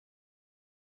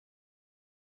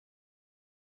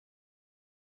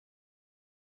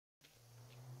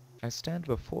I stand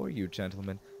before you,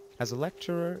 gentlemen, as a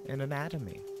lecturer in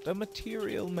anatomy, the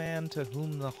material man to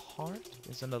whom the heart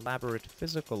is an elaborate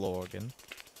physical organ,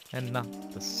 and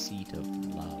not the seat of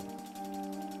love,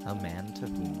 a man to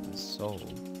whom the soul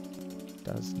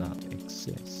does not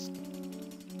exist.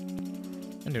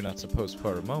 And do not suppose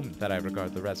for a moment that I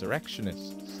regard the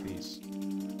resurrectionists, these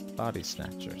body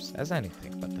snatchers, as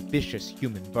anything but the vicious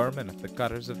human vermin of the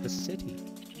gutters of the city.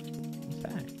 In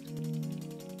fact,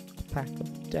 a pack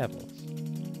of devils.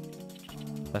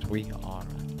 But we are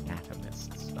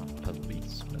anatomists, not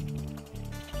policemen.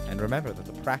 And remember that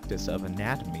the practice of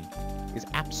anatomy is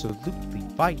absolutely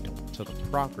vital to the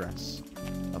progress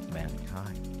of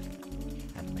mankind.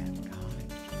 And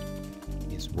mankind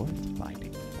is worth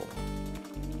fighting for.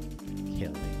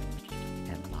 Killing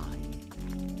and lying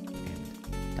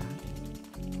and dying.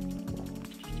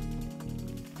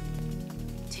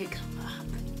 Take him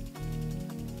up.